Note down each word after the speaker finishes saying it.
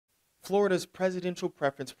Florida's presidential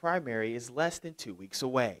preference primary is less than 2 weeks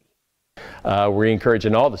away. We're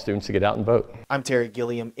encouraging all the students to get out and vote. I'm Terry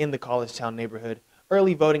Gilliam in the College Town neighborhood.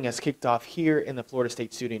 Early voting has kicked off here in the Florida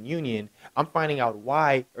State Student Union. I'm finding out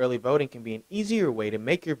why early voting can be an easier way to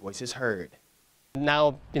make your voices heard.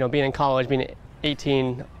 Now, being in college, being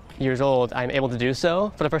 18 years old, I'm able to do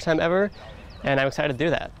so for the first time ever, and I'm excited to do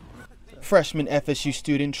that. Freshman FSU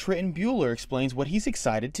student Trenton Bueller explains what he's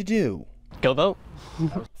excited to do. Go vote.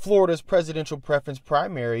 Florida's presidential preference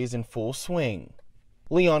primary is in full swing.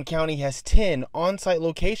 Leon County has 10 on-site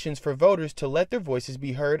locations for voters to let their voices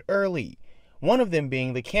be heard early, one of them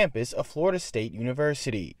being the campus of Florida State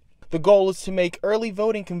University. The goal is to make early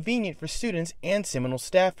voting convenient for students and Seminole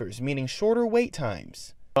staffers, meaning shorter wait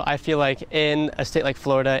times. I feel like in a state like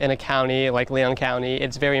Florida, in a county like Leon County,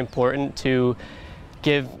 it's very important to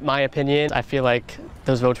give my opinion. I feel like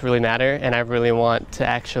those votes really matter, and I really want to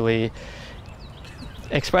actually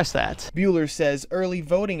express that. Bueller says early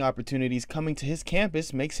voting opportunities coming to his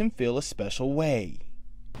campus makes him feel a special way.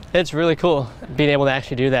 It's really cool. Being able to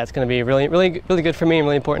actually do that is going to be really good for me and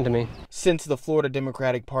really important to me. Since the Florida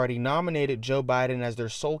Democratic Party nominated Joe Biden as their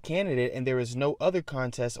sole candidate and there is no other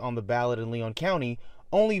contest on the ballot in Leon County,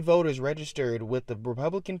 only voters registered with the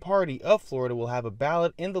Republican Party of Florida will have a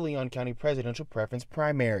ballot in the Leon County presidential preference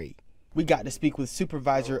primary. We got to speak with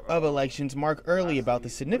Supervisor of Elections Mark Early about the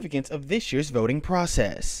significance of this year's voting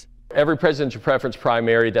process. Every presidential preference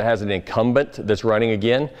primary that has an incumbent that's running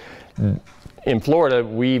again, in Florida,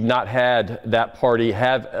 we've not had that party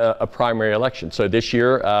have a primary election. So this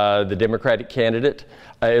year, the Democratic candidate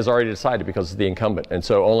is already decided because of the incumbent. And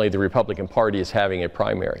so only the Republican Party is having a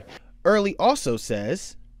primary. Early also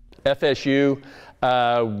says FSU,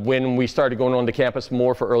 when we started going on the campus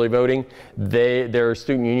more for early voting, their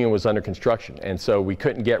student union was under construction, and so we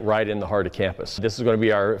couldn't get right in the heart of campus. This is going to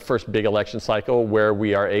be our first big election cycle where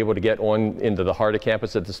we are able to get on into the heart of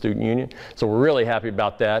campus at the student union, so we're really happy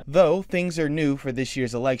about that. Though things are new for this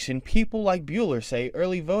year's election, people like Bueller say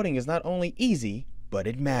early voting is not only easy, but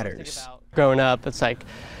it matters. Growing up, it's like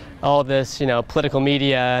all this, political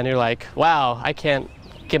media, and you're like, wow, I can't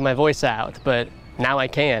get my voice out, but now I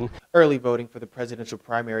can. Early voting for the presidential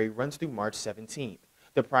primary runs through March 17th.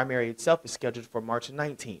 The primary itself is scheduled for March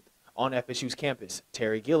 19th. On FSU's campus,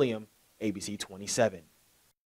 Terry Gilliam, ABC 27.